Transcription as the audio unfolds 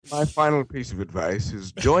My final piece of advice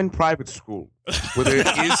is join private school, where there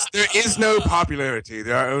is no popularity.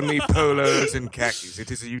 There are only polos and khakis.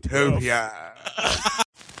 It is a utopia.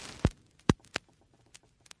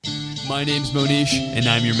 My name's Monish, and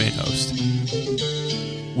I'm your main host.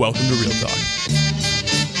 Welcome to Real Talk.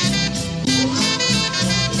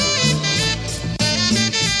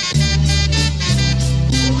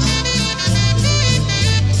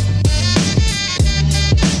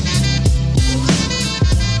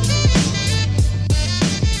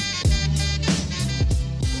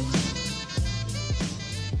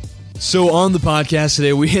 So on the podcast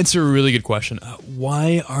today, we answer a really good question.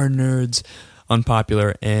 Why are nerds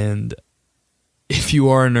unpopular? And if you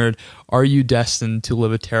are a nerd, are you destined to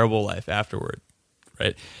live a terrible life afterward?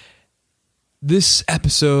 Right? This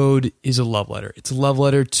episode is a love letter. It's a love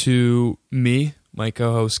letter to me, my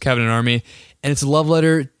co-host Kevin and Army, and it's a love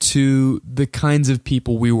letter to the kinds of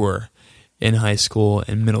people we were in high school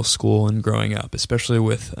and middle school and growing up, especially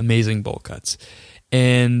with amazing bowl cuts.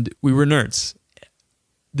 And we were nerds.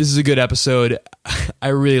 This is a good episode. I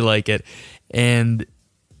really like it, and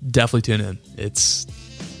definitely tune in. It's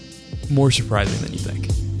more surprising than you think.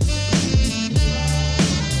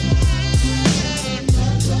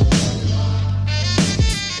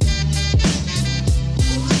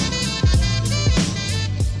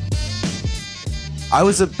 I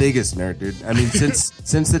was the biggest nerd, dude. I mean,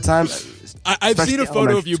 since the time I've seen a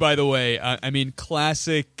photo of you, by the way. I mean,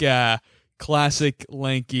 classic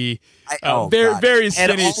lanky, very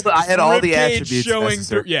skinny. I had all the attributes showing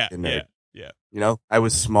necessary. Yeah. You know, I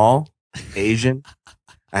was small, Asian.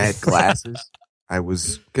 I had glasses. I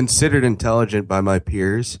was considered intelligent by my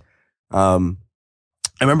peers. I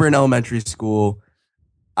remember in elementary school,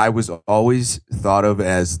 I was always thought of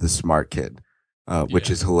as the smart kid, which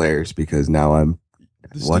is hilarious because now I'm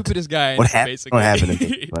the stupidest guy. What happened to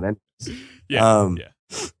me? But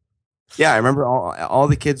yeah, I remember all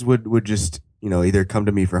the kids would just, you know, either come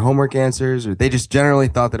to me for homework answers, or they just generally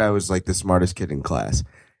thought that I was like the smartest kid in class.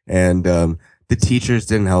 And the teachers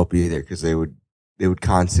didn't help either because they would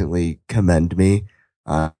constantly commend me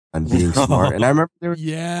on being smart. And I remember there was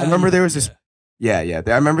this. I remember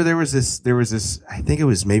there was this. I think it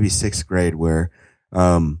was maybe sixth grade where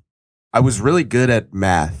I was really good at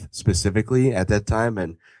math specifically at that time,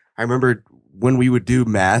 and I remember when we would do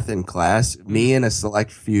math in class, me and a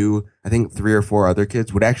select few, I think 3 or 4 other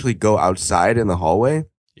kids would actually go outside in the hallway.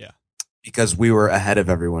 Yeah. Because we were ahead of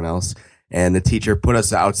everyone else. And the teacher put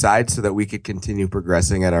us outside so that we could continue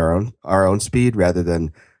progressing at our own speed rather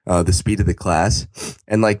than the speed of the class.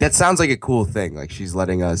 And like, that sounds like a cool thing. Like she's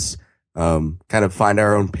letting us kind of find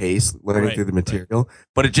our own pace, learning through the material,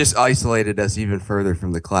 but it just isolated us even further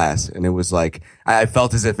from the class. And it was like, I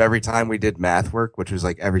felt as if every time we did math work, which was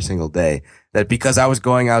like every single day, that because I was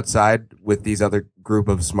going outside with these other group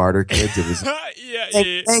of smarter kids, it was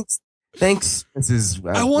thanks. This is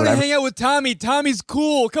I want to hang out with Tommy. Tommy's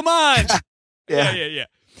cool. Come on. Yeah.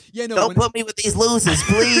 No, don't put me with these losers,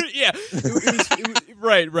 please. Yeah. It was,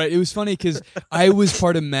 right. It was funny because I was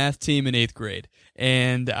part of math team in 8th grade,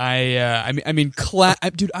 and dude,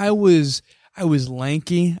 I was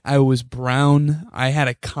lanky. I was brown. I had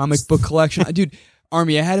a comic book collection, dude.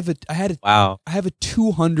 Army, I have a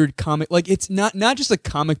 200 comic. Like, it's not just a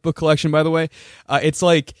comic book collection, by the way. It's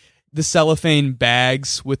like the cellophane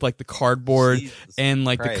bags with like the cardboard and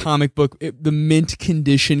like the comic book, the mint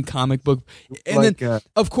condition comic book. And like, then,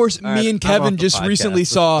 of course, me and Kevin just recently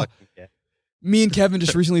saw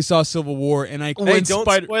Civil War, and I don't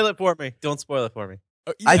spoil it for me. Don't spoil it for me.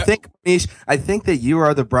 I think that you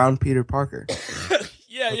are the brown Peter Parker.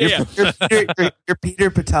 You're Peter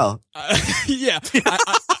Patel.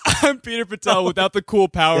 I'm Peter Patel without the cool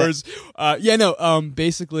powers.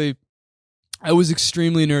 Basically, I was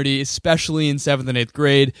extremely nerdy, especially in 7th and 8th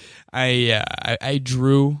grade. I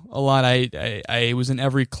drew a lot. I was in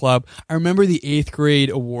every club. I remember the 8th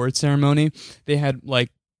grade award ceremony. They had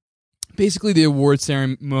like basically the award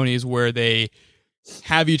ceremony is where they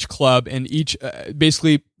have each club, and each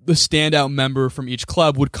basically the standout member from each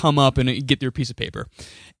club would come up and get their piece of paper.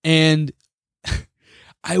 And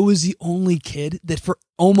I was the only kid that for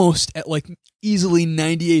almost at like easily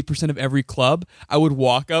 98% of every club, I would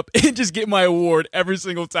walk up and just get my award every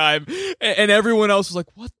single time. And everyone else was like,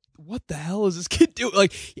 what the hell is this kid doing?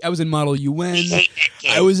 Like, I was in Model UN.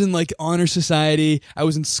 I was in like Honor Society. I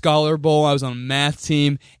was in Scholar Bowl. I was on a math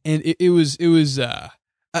team. And I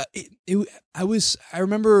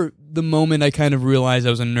remember the moment I kind of realized I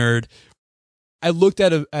was a nerd. I looked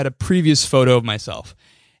at a previous photo of myself.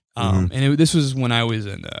 And this was when I was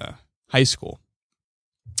in high school.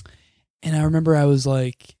 And I remember I was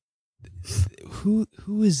like, who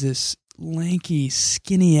is this lanky,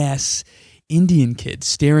 skinny ass Indian kid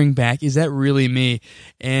staring back. Is that really me?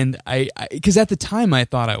 And because at the time I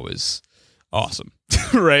thought I was awesome.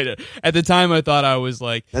 Right. At the time I thought I was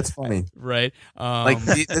like, that's funny. Right.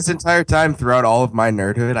 This entire time throughout all of my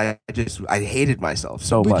nerdhood, I hated myself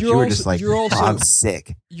so much. You were just like, I'm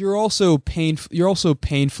sick. You're also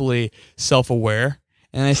painfully self-aware.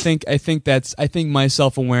 And I think my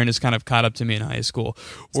self-awareness kind of caught up to me in high school.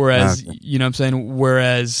 Whereas, you know what I'm saying?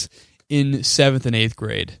 Whereas in 7th and 8th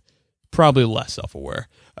grade, probably less self-aware.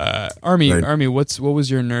 Army, what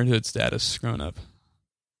was your nerdhood status growing up?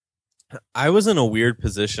 I was in a weird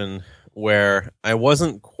position where I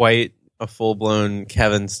wasn't quite a full-blown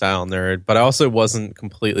Kevin-style nerd, but I also wasn't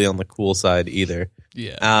completely on the cool side either.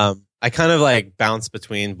 Yeah. I kind of like bounced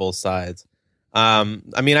between both sides. I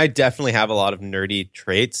mean, I definitely have a lot of nerdy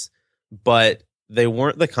traits, but they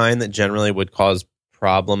weren't the kind that generally would cause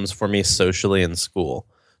problems for me socially in school.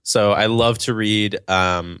 So I love to read.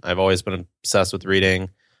 I've always been obsessed with reading.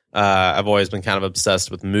 I've always been kind of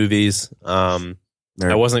obsessed with movies.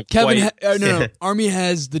 I wasn't Kevin. quite. No. Army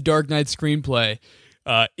has the Dark Knight screenplay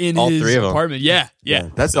in All his three of them. apartment. Yeah.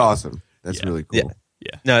 That's awesome. That's really cool.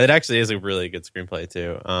 Yeah. No, it actually is a really good screenplay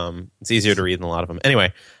too. It's easier to read than a lot of them.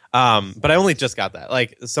 Anyway, but I only just got that.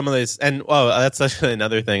 Like some of these, and that's actually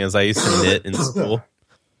another thing is I used to knit in school.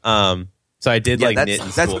 So I did knit in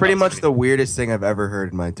school. That's pretty much the weirdest thing I've ever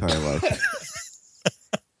heard in my entire life.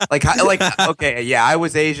 Okay, yeah, I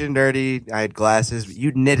was Asian, nerdy. I had glasses.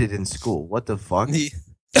 You knitted in school. What the fuck?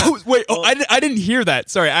 I didn't hear that.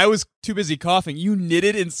 Sorry, I was too busy coughing. You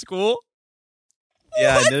knitted in school?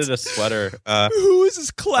 Yeah, What? I knitted a sweater. Who is this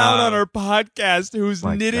clown on our podcast who's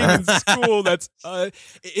knitting in school? That's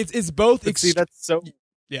it's both. See, that's so.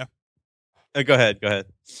 Yeah. Go ahead.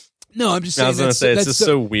 No, I'm just saying. I was going to say it's just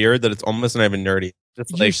so weird that it's almost not even nerdy.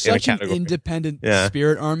 Just You're like such in a an category. independent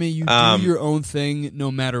spirit, Army. You do your own thing no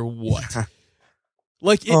matter what.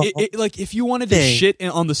 Like, if you wanted to shit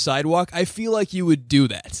on the sidewalk, I feel like you would do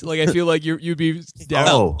that. Like, I feel like you'd be down.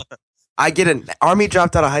 Oh, I get it. Army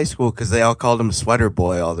dropped out of high school because they all called him Sweater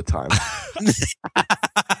Boy all the time.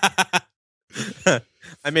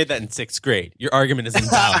 I made that in 6th grade. Your argument is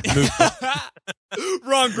invalid.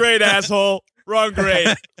 Wrong grade, asshole. Wrong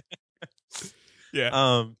grade.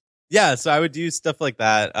 Yeah. Yeah, so I would do stuff like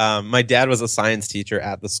that. My dad was a science teacher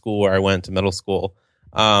at the school where I went to middle school.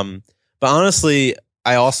 But honestly,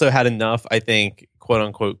 I also had enough, I think, quote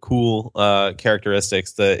unquote, cool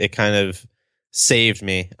characteristics that it kind of saved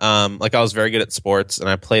me. Like I was very good at sports and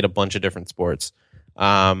I played a bunch of different sports.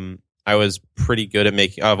 I was pretty good at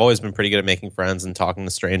I've always been pretty good at making friends and talking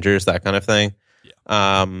to strangers, that kind of thing.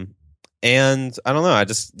 Yeah. And I don't know,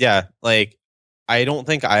 I don't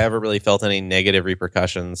think I ever really felt any negative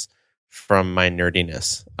repercussions from my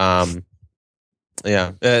nerdiness.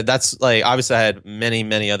 That's like, obviously I had many,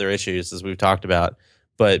 many other issues as we've talked about,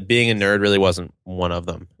 but being a nerd really wasn't one of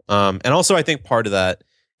them. And also I think part of that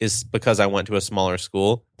is because I went to a smaller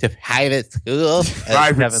school, to private school.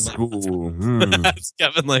 Private school. As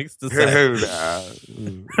Kevin likes to say.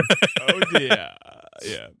 Oh yeah.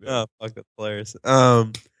 Yeah. Oh, fuck, that's hilarious.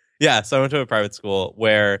 Yeah, so I went to a private school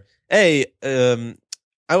where, I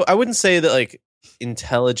wouldn't say that like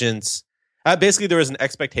intelligence. Basically, there was an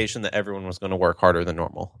expectation that everyone was going to work harder than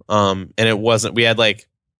normal. And it wasn't. We had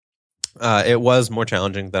it was more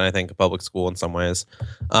challenging than I think a public school in some ways.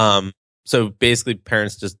 So basically,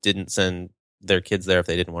 parents just didn't send their kids there if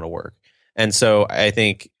they didn't want to work. And so I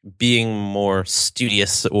think being more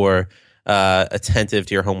studious or attentive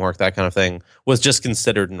to your homework, that kind of thing, was just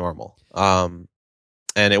considered normal. And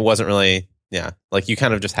it wasn't really, like you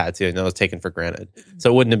kind of just had to, and it was taken for granted.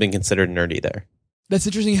 So it wouldn't have been considered nerdy there. That's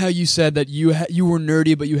interesting how you said that you were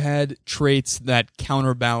nerdy, but you had traits that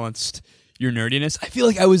counterbalanced your nerdiness. I feel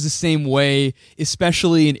like I was the same way,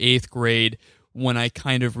 especially in 8th grade, when I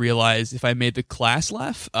kind of realized if I made the class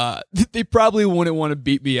laugh, they probably wouldn't want to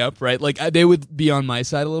beat me up, right? Like they would be on my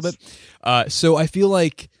side a little bit. So I feel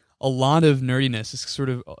like a lot of nerdiness is sort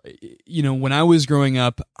of, when I was growing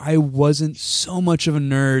up, I wasn't so much of a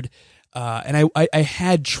nerd, and I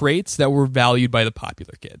had traits that were valued by the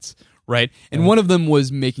popular kids. Right, and one of them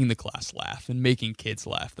was making the class laugh and making kids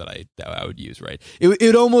laugh that I would use. Right,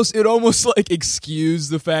 it almost like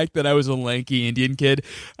excused the fact that I was a lanky Indian kid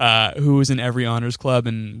who was in every honors club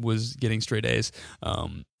and was getting straight A's.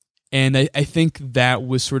 And I think that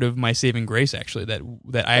was sort of my saving grace, actually.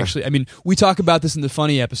 That I actually, I mean, we talk about this in the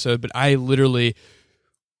funny episode, but I literally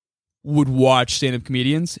would watch stand-up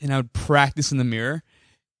comedians and I would practice in the mirror.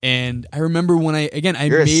 And I remember when You're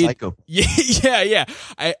made a psycho. yeah.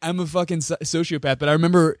 I'm a fucking sociopath, but I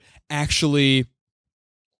remember actually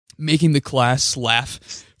making the class laugh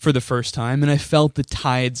for the first time, and I felt the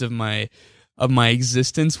tides of my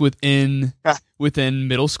existence within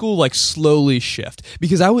middle school like slowly shift,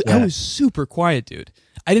 because I was super quiet, dude.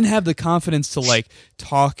 I didn't have the confidence to like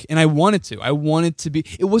talk, and I wanted to be.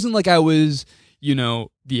 It wasn't like I was,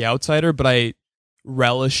 the outsider, but I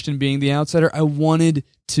relished in being the outsider. I wanted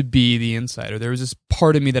to be the insider. There was this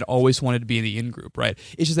part of me that always wanted to be in the in-group, right?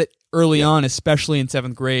 It's just that early on, especially in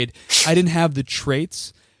 7th grade, I didn't have the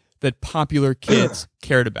traits that popular kids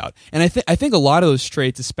cared about. And I think a lot of those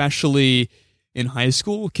traits, especially in high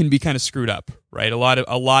school, can be kind of screwed up, right? A lot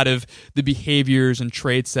of the behaviors and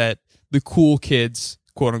traits that the cool kids,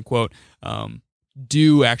 quote unquote,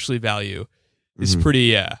 do actually value is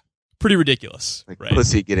pretty ridiculous, like right?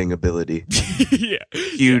 Pussy getting ability. Yeah.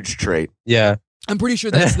 Huge trait. Yeah. I'm pretty sure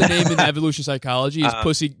that's the name in evolution psychology is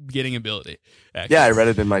pussy getting ability. Actually. Yeah, I read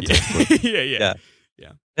it in my textbook. Yeah.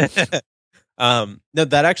 No,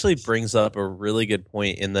 that actually brings up a really good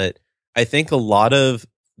point, in that I think a lot of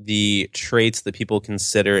the traits that people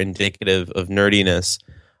consider indicative of nerdiness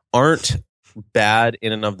aren't bad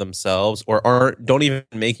in and of themselves, or don't even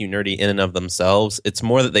make you nerdy in and of themselves. It's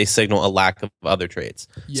more that they signal a lack of other traits.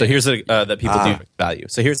 Yeah. So here's that people do value.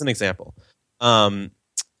 So here's an example.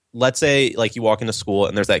 Let's say like you walk into school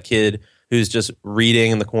and there's that kid who's just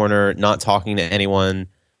reading in the corner, not talking to anyone,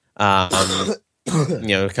 kind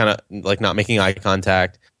of like not making eye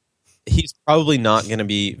contact. He's probably not going to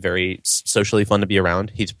be very socially fun to be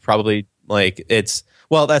around. He's probably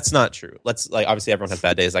that's not true. Let's obviously everyone has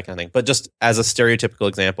bad days, that kind of thing. But just as a stereotypical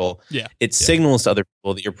example, it signals to other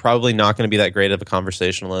people that you're probably not going to be that great of a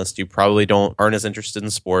conversationalist. You probably aren't as interested in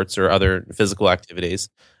sports or other physical activities.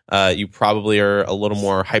 You probably are a little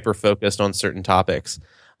more hyper focused on certain topics.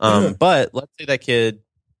 But let's say that kid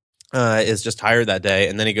is just tired that day,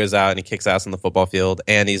 and then he goes out and he kicks ass on the football field,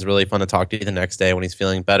 and he's really fun to talk to the next day when he's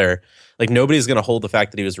feeling better. Like, nobody's going to hold the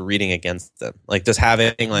fact that he was reading against them. Like, just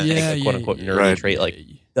having a quote unquote nerdy trait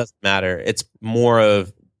doesn't matter. It's more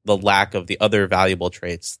of the lack of the other valuable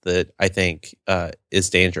traits that I think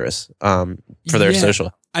is dangerous for their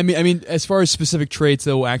social. I mean, as far as specific traits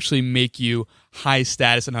that will actually make you high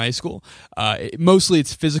status in high school, mostly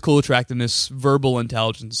it's physical attractiveness, verbal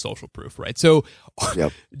intelligence, social proof, right? So,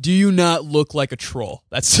 do you not look like a troll?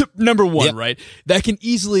 That's number one, right? That can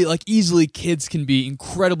easily kids can be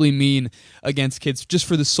incredibly mean against kids just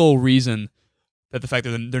for the sole reason that the fact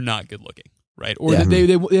that they're not good looking, right? Or that they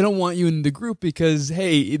don't want you in the group because,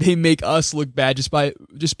 hey, they make us look bad just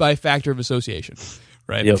by factor of association.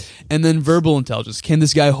 Right. Yep. And then verbal intelligence. Can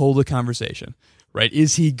this guy hold a conversation? Right.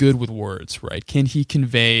 Is he good with words? Right. Can he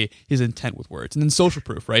convey his intent with words? And then social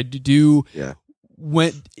proof. Right.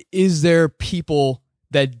 Is there people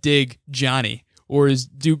that dig Johnny, or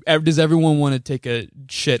does everyone want to take a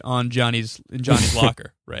shit on Johnny's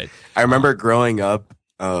locker? Right. I remember growing up.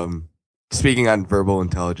 Speaking on verbal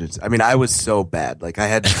intelligence, I mean, I was so bad. Like, I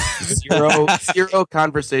had zero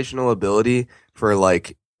conversational ability for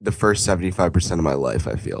like the first 75% of my life,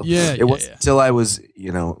 I feel. It wasn't until I was,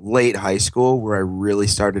 late high school where I really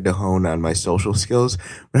started to hone on my social skills.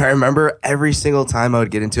 But I remember every single time I would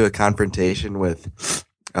get into a confrontation with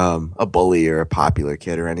a bully or a popular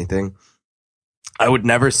kid or anything, I would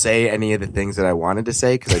never say any of the things that I wanted to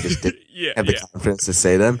say because I just didn't have the confidence to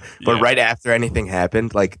say them. But right after anything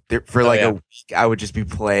happened, a week, I would just be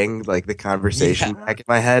playing like the conversation back in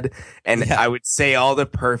my head, and I would say all the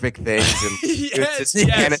perfect things, and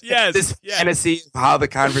this fantasy of how the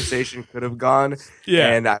conversation could have gone.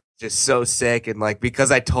 And I'm just so sick, and like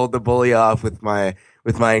because I told the bully off with my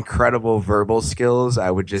incredible verbal skills,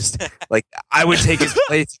 I would just I would take his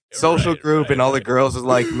place in the social group, and all the girls would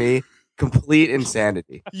like me. Complete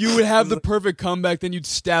insanity. You would have the perfect comeback, then you'd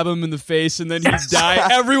stab him in the face, and then he'd die.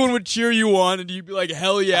 Everyone would cheer you on, and you'd be like,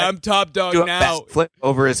 "Hell yeah, I'm top dog now!" Flip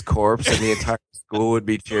over his corpse, and the entire school would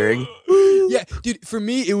be cheering. Yeah, dude. For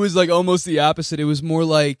me, it was like almost the opposite. It was more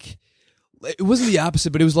like it wasn't the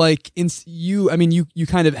opposite, but it was like you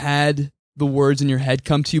kind of had the words in your head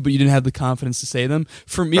come to you, but you didn't have the confidence to say them.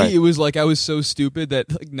 For me, it was like I was so stupid that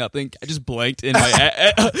like nothing. I just blanked in my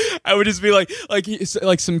head. I would just be like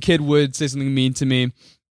some kid would say something mean to me,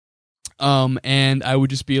 and I would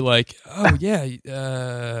just be like, "Oh yeah,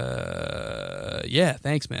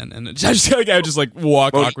 thanks, man." And I would just like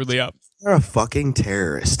walk awkwardly up. You're a fucking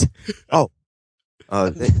terrorist.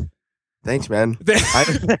 Thanks, man.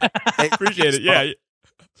 I appreciate it. Yeah.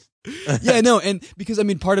 No, and because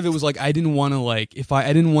part of it was like I didn't want to I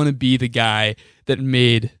didn't want to be the guy that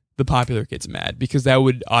made the popular kids mad, because that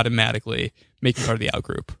would automatically make me part of the out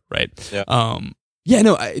group, right? Yeah.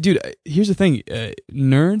 Dude, here's the thing: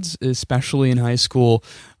 nerds, especially in high school,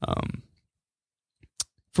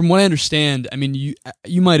 from what I understand, I mean,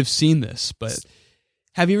 you might have seen this, but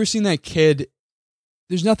have you ever seen that kid?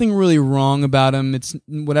 There's nothing really wrong about him. It's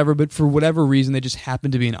whatever, but for whatever reason, they just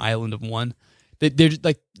happen to be an island of one. They're just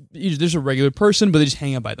like, there's a regular person, but they just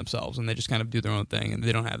hang out by themselves and they just kind of do their own thing and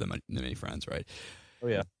they don't have that many friends, right? Oh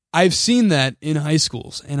yeah. I've seen that in high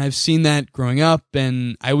schools and I've seen that growing up,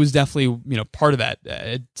 and I was definitely, part of that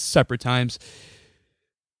at separate times.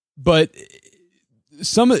 But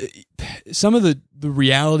some of the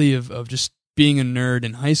reality of just being a nerd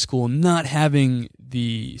in high school, not having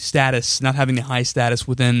the status, not having the high status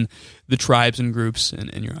within the tribes and groups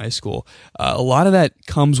in your high school, a lot of that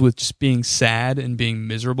comes with just being sad and being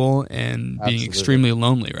miserable and being extremely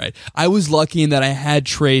lonely, right? I was lucky in that I had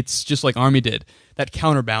traits, just like Army did, that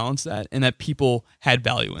counterbalance that and that people had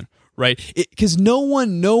value in, right? Because no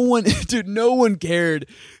one cared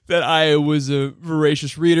that I was a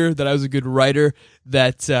voracious reader, that I was a good writer,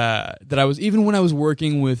 that I was, even when I was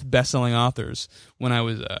working with best-selling authors when I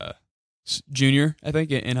was junior, I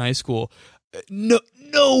think, in high school, no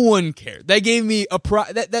one cared. That gave me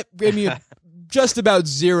that gave me just about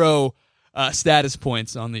zero status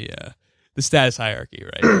points on the status hierarchy,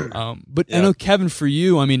 right? But yeah. I know, Kevin, for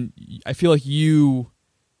you, I mean, I feel like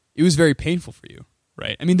it was very painful for you,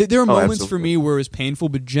 right? I mean, there are moments for me where it was painful,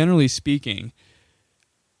 but generally speaking,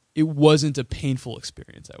 it wasn't a painful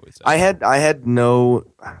experience, I would say. I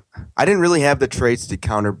didn't really have the traits to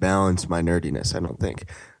counterbalance my nerdiness, I don't think.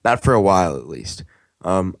 Not for a while, at least.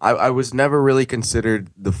 I was never really considered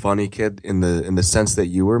the funny kid in the sense that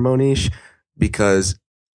you were, Monish, because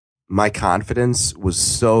my confidence was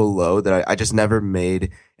so low that I just never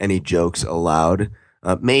made any jokes aloud,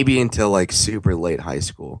 maybe until like super late high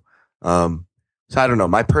school. So I don't know.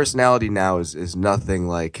 My personality now is nothing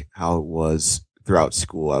like how it was throughout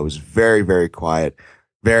school. I was very, very quiet,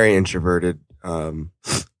 very introverted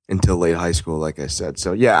until late high school, like I said.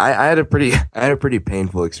 So yeah, I had a pretty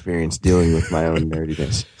painful experience dealing with my own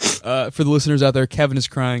nerdiness. For the listeners out there, Kevin is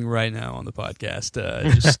crying right now on the podcast.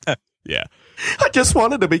 Yeah. I just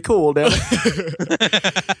wanted to be cool, damn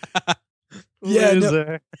it. Yeah,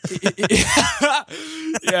 no.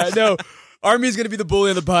 Yeah, no. Army's going to be the bully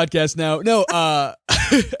on the podcast now. No,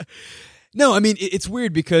 no, I mean, it's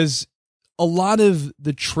weird because a lot of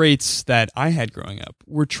the traits that I had growing up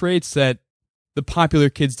were traits that the popular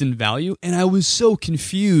kids didn't value, and I was so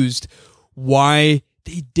confused why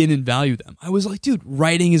they didn't value them. I was like, dude,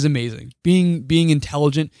 writing is amazing. Being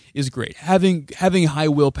intelligent is great. Having high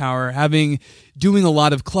willpower, doing a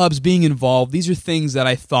lot of clubs, being involved, these are things that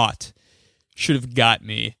I thought should have got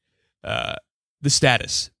me the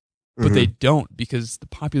status. But they don't, because the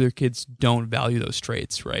popular kids don't value those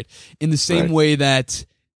traits, right? In the same way that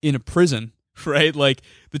in a prison, right? Like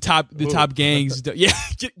the top gangs,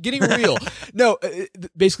 getting real. No,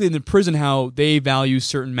 basically in the prison, how they value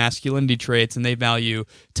certain masculinity traits and they value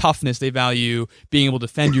toughness, they value being able to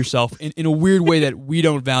defend yourself in a weird way that we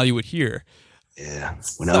don't value it here. Yeah, I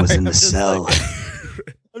was in the cell.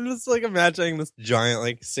 I'm just like imagining this giant,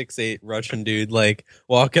 like 6'8" Russian dude, like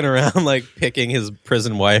walking around, like picking his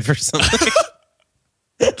prison wife or something.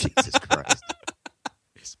 Jesus Christ!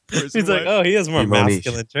 He's like, oh, he has more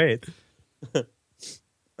masculine traits.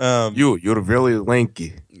 You're very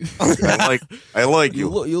lanky. I like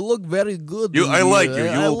you. You look very good. I like you.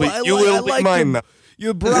 You will be mine now.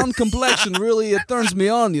 Your brown complexion really turns me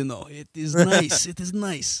on. It is nice. It is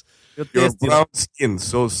nice. Your brown skin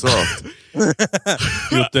so soft. You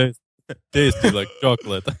tasty like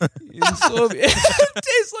chocolate. It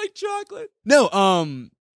tastes like chocolate. No, I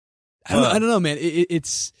don't know, man.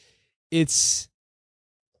 It's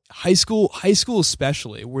high school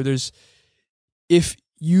especially, where if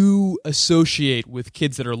you associate with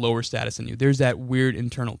kids that are lower status than you, there's that weird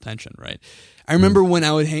internal tension, right? I remember when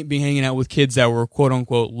I would be hanging out with kids that were quote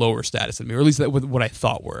unquote lower status than me, or at least that what I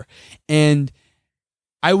thought were, and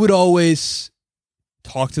I would always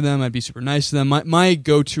talk to them. I'd be super nice to them. My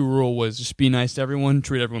go-to rule was just be nice to everyone,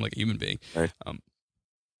 treat everyone like a human being. Right.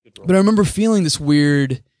 But I remember feeling this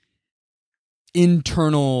weird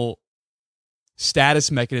internal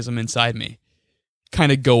status mechanism inside me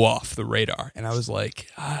kind of go off the radar. And I was like,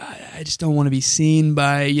 I just don't want to be seen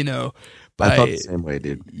by. I felt the same way,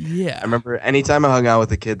 dude. Yeah. I remember anytime I hung out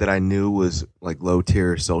with a kid that I knew was like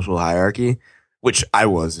low-tier social hierarchy, which I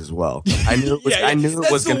was as well. I knew it was. I knew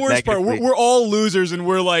it was the worst part. We're all losers, and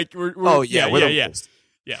we're like,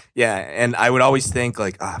 yeah. And I would always think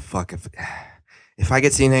like, fuck, if I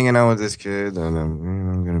get seen hanging out with this kid, then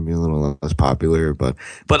I'm gonna be a little less popular. But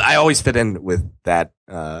I always fit in with that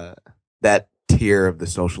tier of the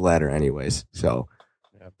social ladder, anyways. So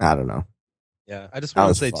I don't know. Yeah, I just want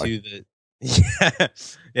to say too that Yeah,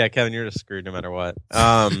 yeah, Kevin, you're just screwed no matter what.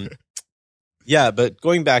 Yeah, but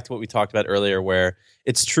going back to what we talked about earlier, where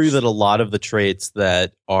it's true that a lot of the traits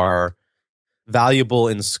that are valuable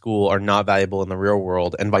in school are not valuable in the real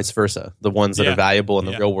world, and vice versa. The ones that are valuable in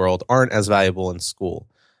the real world aren't as valuable in school.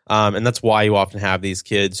 And that's why you often have these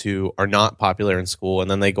kids who are not popular in school, and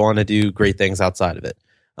then they go on to do great things outside of it.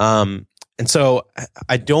 And so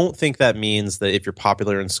I don't think that means that if you're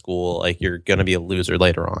popular in school, like you're going to be a loser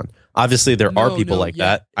later on. Obviously, there are people like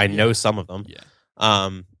that. I know some of them. Yeah.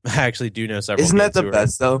 I actually do know several. Isn't that the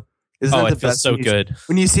best though? Isn't that it the feels best so when you, good.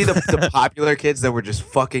 when you see the popular kids that were just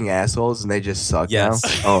fucking assholes and they just suck Yes. now?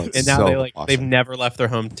 Oh, it's And now so they've awesome. never left their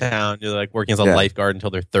hometown. You're like working as a lifeguard until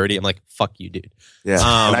they're 30. I'm like, fuck you, dude. Yeah.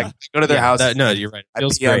 And I go to their house. No, you're right. It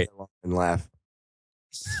feels pee on great. them and laugh.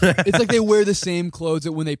 It's like they wear the same clothes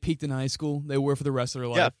that when they peaked in high school, they wear for the rest of their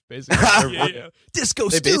life, basically. Disco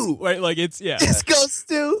stew, right? Like it's Disco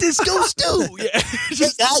stew. Disco stew. Yeah. Hey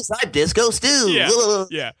guys, I disco stew.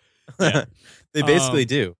 Yeah. They basically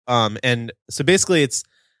do. And so basically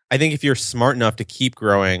I think if you're smart enough to keep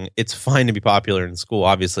growing, it's fine to be popular in school,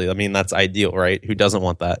 obviously. I mean, that's ideal, right? Who doesn't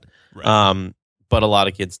want that? Right. But a lot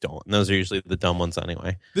of kids don't. And those are usually the dumb ones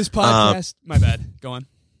anyway. This podcast, my bad. Go on.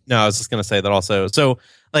 No, I was just going to say that also. So,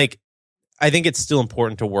 like, I think it's still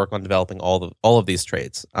important to work on developing all of these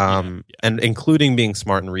traits, and including being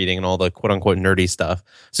smart and reading and all the quote unquote nerdy stuff.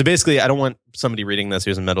 So basically, I don't want somebody reading this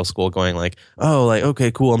who's in middle school going like, "Oh, like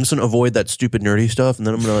okay, cool. I'm just gonna avoid that stupid nerdy stuff, and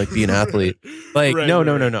then I'm gonna like be an athlete." Like, no.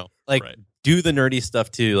 Like, do the nerdy stuff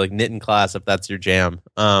too. Like, knit in class if that's your jam.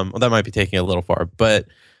 Well, that might be taking it a little far, but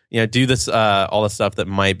do this all the stuff that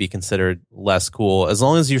might be considered less cool, as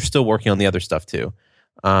long as you're still working on the other stuff too.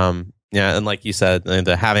 And like you said,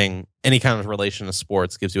 having any kind of relation to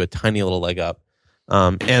sports gives you a tiny little leg up,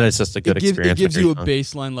 and it's just a good experience. It gives you a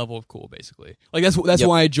baseline level of cool, basically. Like that's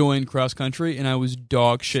why I joined cross country, and I was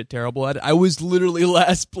dog shit terrible at it. I was literally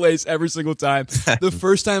last place every single time. The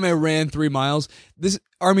first time I ran 3 miles,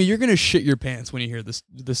 Army, you're gonna shit your pants when you hear this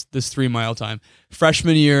 3 mile time.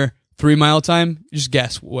 Freshman year, 3 mile time. Just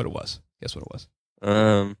guess what it was.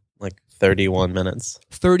 Like 31 minutes.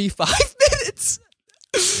 35 minutes.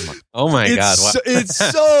 Oh my god! Wow. It's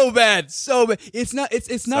so bad, so bad. It's not.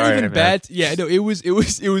 It's not Sorry, even man. bad. Yeah, no, it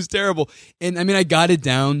was terrible. And I mean, I got it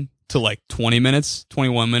down to like 20 minutes,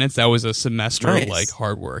 21 minutes. That was a semester of like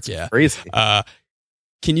hard work. Yeah, crazy.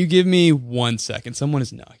 Can you give me 1 second? Someone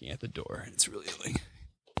is knocking at the door, and it's really annoying.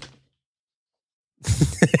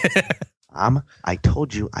 I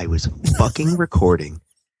told you I was fucking recording.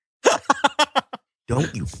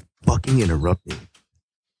 Don't you fucking interrupt me.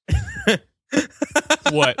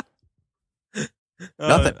 What?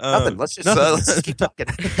 Nothing. Let's just keep talking.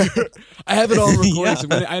 I have it all recorded. So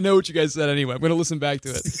I know what you guys said anyway. I'm going to listen back to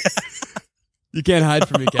it. You can't hide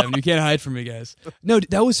from me, Kevin. You can't hide from me, guys. No,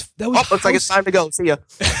 that was. Looks like it's time to go. See ya.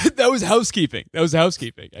 That was housekeeping.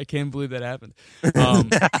 I can't believe that happened.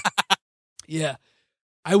 Yeah,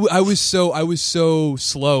 I was so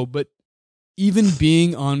slow, but even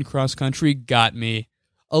being on cross country got me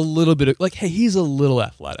a little bit of like, hey, he's a little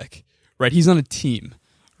athletic, right? He's on a team,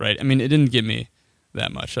 right? I mean, it didn't get me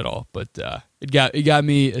that much at all, but it got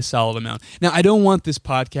me a solid amount. Now, I don't want this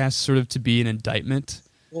podcast sort of to be an indictment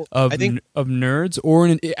of nerds,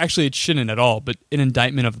 or actually it shouldn't at all, but an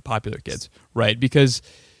indictment of the popular kids, right? Because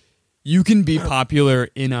you can be popular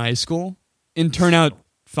in high school and turn out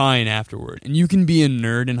fine afterward, and you can be a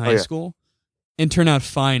nerd in high school and turn out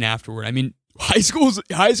fine afterward. I mean, high school's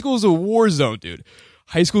a war zone, dude.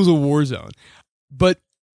 High school's a war zone. But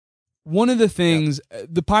one of the things,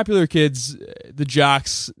 the popular kids, the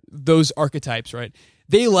jocks, those archetypes, right?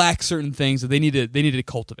 They lack certain things that they need to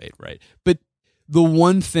cultivate, right? But the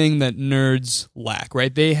one thing that nerds lack,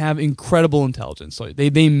 right? They have incredible intelligence. So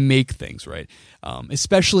they make things, right?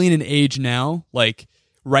 Especially in an age now, like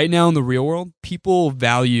right now in the real world, people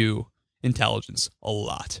value intelligence a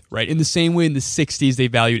lot, right? In the same way in the 60s they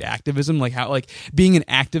valued activism, like how like being an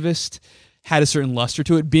activist had a certain luster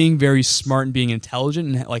to it, being very smart and being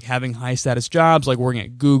intelligent and like having high status jobs, like working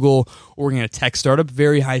at Google or working at a tech startup,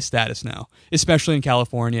 very high status now, especially in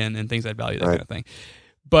California and things I value, that kind of thing.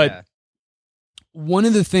 But one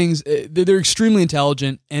of the things, they're extremely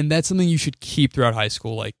intelligent, and that's something you should keep throughout high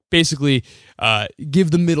school. Like basically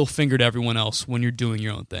give the middle finger to everyone else when you're doing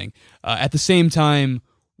your own thing. At the same time,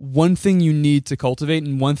 one thing you need to cultivate,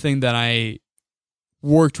 and one thing that I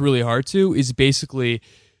worked really hard to, is basically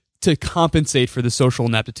to compensate for the social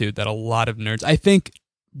ineptitude that a lot of nerds, I think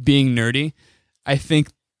being nerdy, I think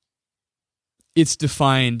it's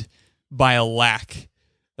defined by a lack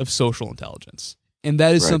of social intelligence. And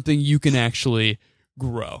that is something you can actually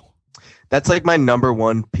grow, That's like my number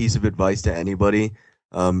one piece of advice to anybody.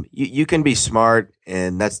 You can be smart,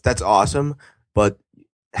 and that's awesome, but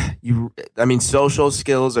I mean, social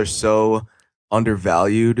skills are so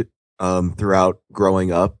undervalued throughout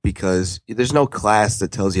growing up because there's no class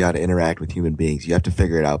that tells you how to interact with human beings. You have to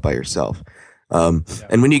figure it out by yourself.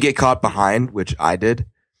 And when you get caught behind, which I did,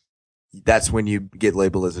 that's when you get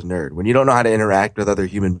labeled as a nerd. When you don't know how to interact with other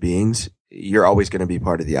human beings, you're always going to be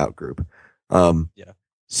part of the out group. Yeah.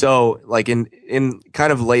 So like in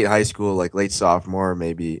kind of late high school, like late sophomore,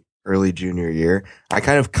 maybe early junior year, I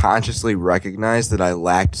kind of consciously recognized that I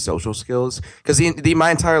lacked social skills because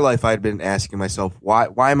my entire life I'd been asking myself, why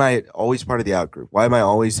am I always part of the out group? Why am I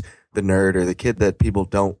always the nerd or the kid that people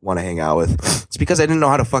don't want to hang out with? It's because I didn't know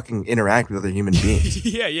how to fucking interact with other human beings.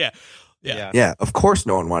 Yeah. Of course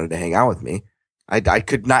no one wanted to hang out with me. I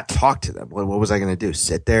could not talk to them. What was I going to do?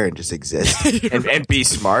 Sit there and just exist and be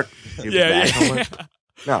smart?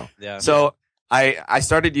 No. Yeah. So I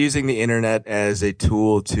started using the internet as a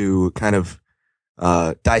tool to kind of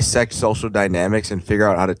dissect social dynamics and figure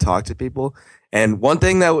out how to talk to people. And one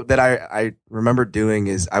thing that I remember doing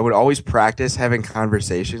is I would always practice having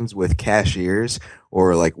conversations with cashiers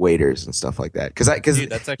or like waiters and stuff like that. Because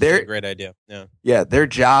that's actually a great idea. Yeah, their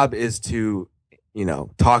job is to,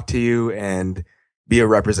 talk to you and be a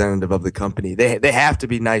representative of the company. They have to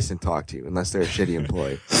be nice and talk to you unless they're a shitty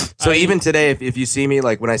employee. So even today, if you see me,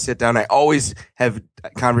 like when I sit down, I always have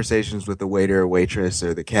conversations with the waiter or waitress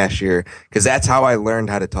or the cashier because that's how I learned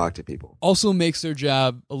how to talk to people. Also makes their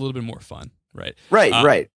job a little bit more fun, right?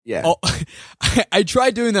 Right. Yeah. I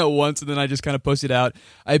tried doing that once and then I just kind of posted out.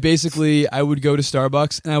 I would go to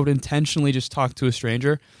Starbucks and I would intentionally just talk to a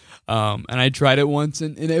stranger. And I tried it once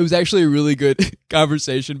and it was actually a really good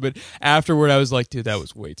conversation. But afterward, I was like, dude, that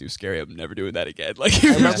was way too scary. I'm never doing that again. Like,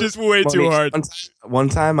 it was just way too hard. One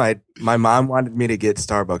time, my mom wanted me to get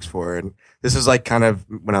Starbucks for her. And this was like kind of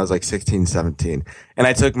when I was like 16, 17. And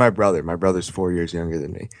I took my brother. My brother's 4 years younger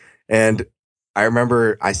than me. And I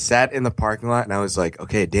remember I sat in the parking lot and I was like,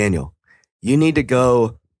 okay, Daniel, you need to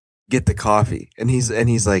go get the coffee. And he's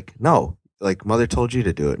like, no, like mother told you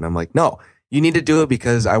to do it. And I'm like, no. You need to do it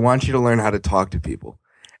because I want you to learn how to talk to people.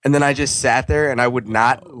 And then I just sat there and I would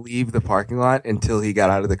not leave the parking lot until he got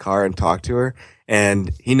out of the car and talked to her.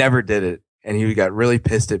 And he never did it. And he got really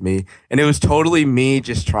pissed at me. And it was totally me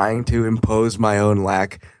just trying to impose my own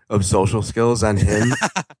lack of social skills on him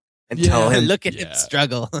and tell him. Look at him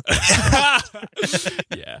struggle.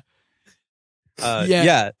 Yeah.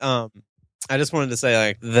 I just wanted to say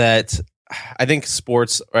like that. I think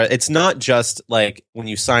sports, it's not just like when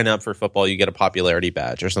you sign up for football, you get a popularity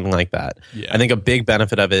badge or something like that. Yeah. I think a big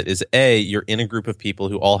benefit of it is you're in a group of people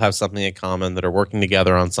who all have something in common that are working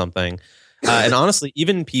together on something. And honestly,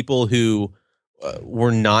 even people who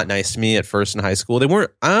were not nice to me at first in high school, I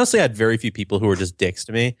honestly had very few people who were just dicks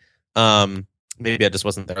to me. Maybe I just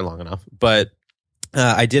wasn't there long enough, but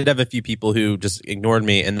I did have a few people who just ignored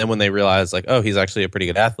me. And then when they realized like, oh, he's actually a pretty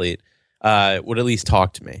good athlete, would at least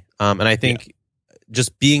talk to me. And I think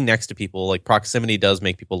just being next to people, like proximity does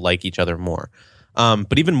make people like each other more.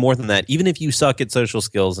 But even more than that, even if you suck at social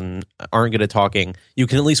skills and aren't good at talking, you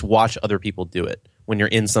can at least watch other people do it when you're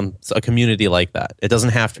in a community like that. It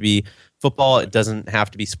doesn't have to be football. It doesn't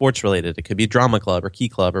have to be sports related. It could be drama club or key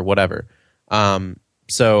club or whatever.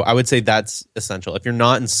 So I would say that's essential. If you're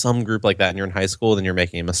not in some group like that and you're in high school, then you're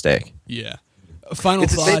making a mistake. Yeah. Final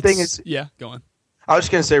it's thoughts. The same thing as, go on. I was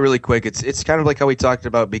just going to say really quick, it's kind of like how we talked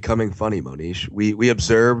about becoming funny, Monish. We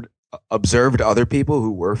observed other people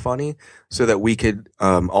who were funny so that we could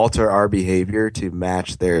alter our behavior to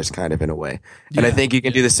match theirs kind of in a way. And I think you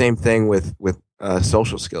can do the same thing with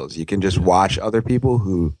social skills. You can just watch other people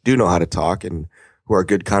who do know how to talk and who are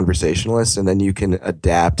good conversationalists, and then you can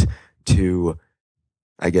adapt to,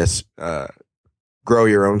 I guess, grow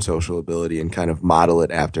your own social ability and kind of model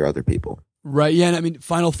it after other people. Right. Yeah. And I mean,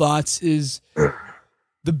 final thoughts is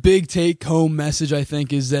the big take home message, I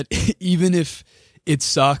think, is that even if it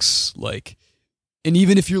sucks, and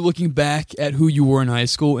even if you're looking back at who you were in high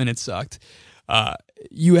school and it sucked,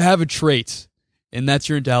 you have a trait, and that's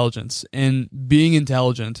your intelligence. And being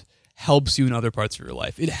intelligent helps you in other parts of your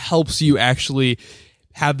life. It helps you actually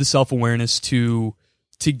have the self-awareness to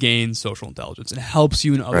gain social intelligence. It helps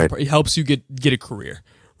you in other parts. It helps you get a career,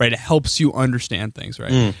 right? It helps you understand things,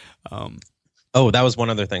 right? That was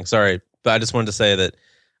one other thing. Sorry. But I just wanted to say that,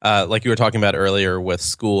 like you were talking about earlier with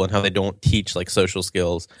school and how they don't teach like social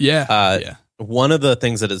skills. Yeah. One of the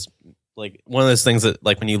things that is like one of those things that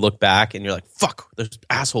like when you look back and you're like, fuck, there's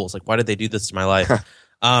assholes. Like, why did they do this to my life?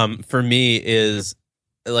 For me is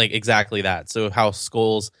like exactly that. So how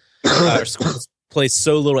schools place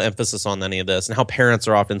so little emphasis on any of this, and how parents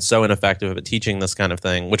are often so ineffective at teaching this kind of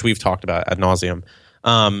thing, which we've talked about ad nauseum.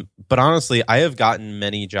 But honestly, I have gotten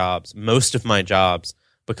many jobs, most of my jobs,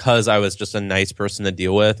 because I was just a nice person to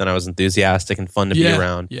deal with, and I was enthusiastic and fun to be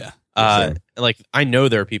around. Yeah. Like, I know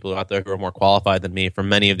there are people out there who are more qualified than me for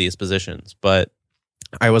many of these positions, but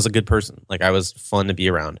I was a good person. Like, I was fun to be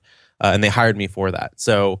around, and they hired me for that.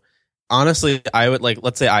 So honestly, I would, like,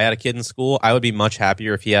 let's say I had a kid in school, I would be much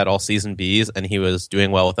happier if he had all season B's and he was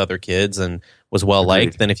doing well with other kids and was well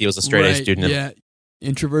liked than if he was a straight A student. Yeah.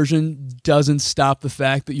 Introversion doesn't stop the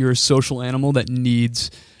fact that you're a social animal that needs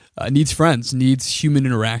friends, needs human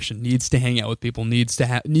interaction, needs to hang out with people, needs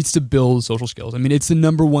to build social skills. I mean, it's the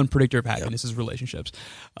number one predictor of happiness is relationships.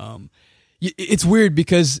 It's weird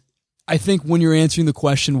because I think when you're answering the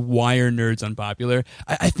question, why are nerds unpopular?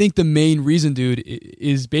 I think the main reason, dude,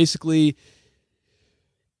 is basically,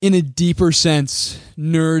 in a deeper sense,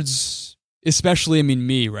 nerds, especially, I mean,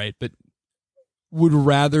 me, right, but would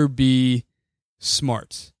rather be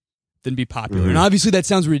smart than be popular. And obviously that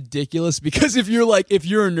sounds ridiculous because if you're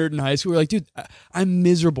a nerd in high school, you're like, dude, I'm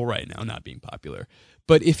miserable right now not being popular.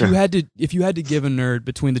 But if you had to give a nerd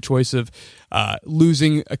between the choice of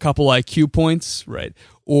losing a couple IQ points, right,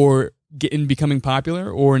 or becoming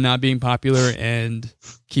popular, or not being popular and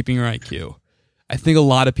keeping your IQ, I think a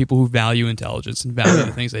lot of people who value intelligence and value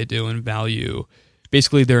the things they do and value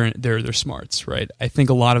basically their smarts, right, I think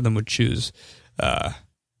a lot of them would choose the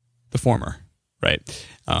former. Right.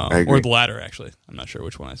 Or the latter, actually. I'm not sure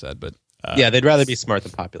which one I said, but yeah, they'd rather be smart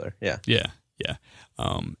than popular. Yeah. Yeah.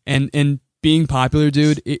 And being popular,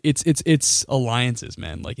 dude, it's alliances,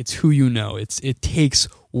 man. Like, it's who you know. It takes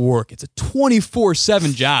work. It's a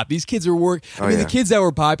 24/7 job. These kids are the kids that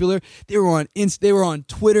were popular, they were on they were on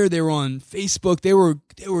Twitter, they were on Facebook, they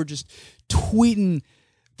were just tweeting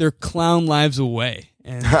their clown lives away.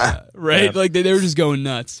 And right, yeah. Like they were just going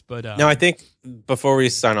nuts. But no, I think before we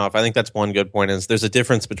sign off, I think that's one good point. Is there's a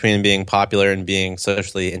difference between being popular and being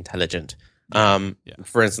socially intelligent.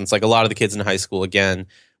 For instance, like a lot of the kids in high school, again,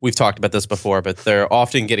 we've talked about this before, but they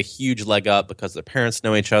often get a huge leg up because their parents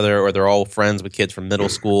know each other, or they're all friends with kids from middle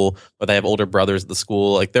school, or they have older brothers at the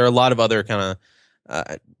school. Like there are a lot of other kind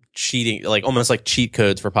of cheating, like almost like cheat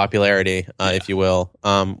codes for popularity, if you will.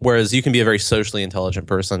 Whereas you can be a very socially intelligent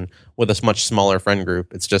person with a much smaller friend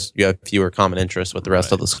group. It's just you have fewer common interests with the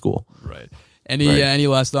rest of the school. Right. Any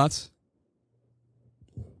last thoughts?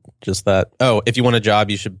 Just that. Oh, if you want a job,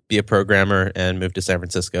 you should be a programmer and move to San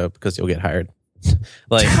Francisco because you'll get hired.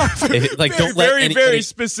 Don't let very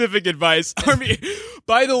specific advice. I mean,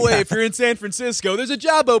 by the way, if you're in San Francisco, there's a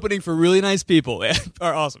job opening for really nice people.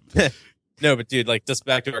 Are awesome. No, but dude, like just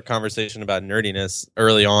back to our conversation about nerdiness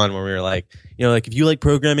early on when we were like, like if you like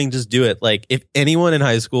programming, just do it. Like if anyone in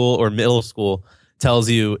high school or middle school tells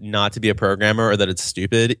you not to be a programmer or that it's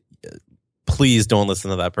stupid, please don't listen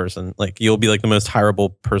to that person. Like you'll be like the most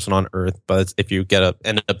hireable person on earth, but if you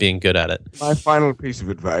end up being good at it. My final piece of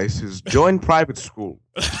advice is join private school,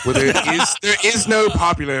 where there is no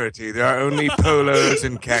popularity. There are only polos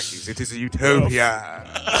and khakis. It is a utopia.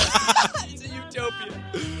 It's a utopia.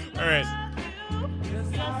 All right.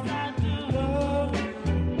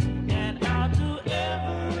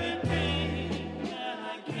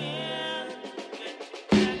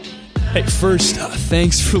 Hey, first,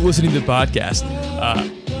 thanks for listening to the podcast.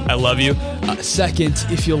 I love you. Second,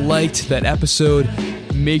 if you liked that episode,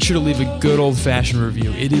 make sure to leave a good old-fashioned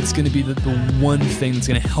review. It is going to be the one thing that's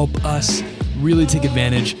going to help us really take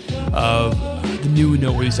advantage of the new and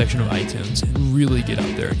noteworthy section of iTunes and really get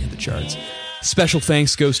up there and hit the charts. Special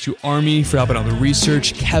thanks goes to Army for helping out with the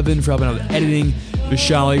research, Kevin for helping out with editing,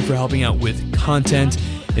 Vishali for helping out with content,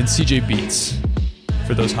 and CJ Beats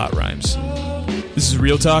for those hot rhymes. This is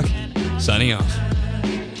Real Talk, signing off.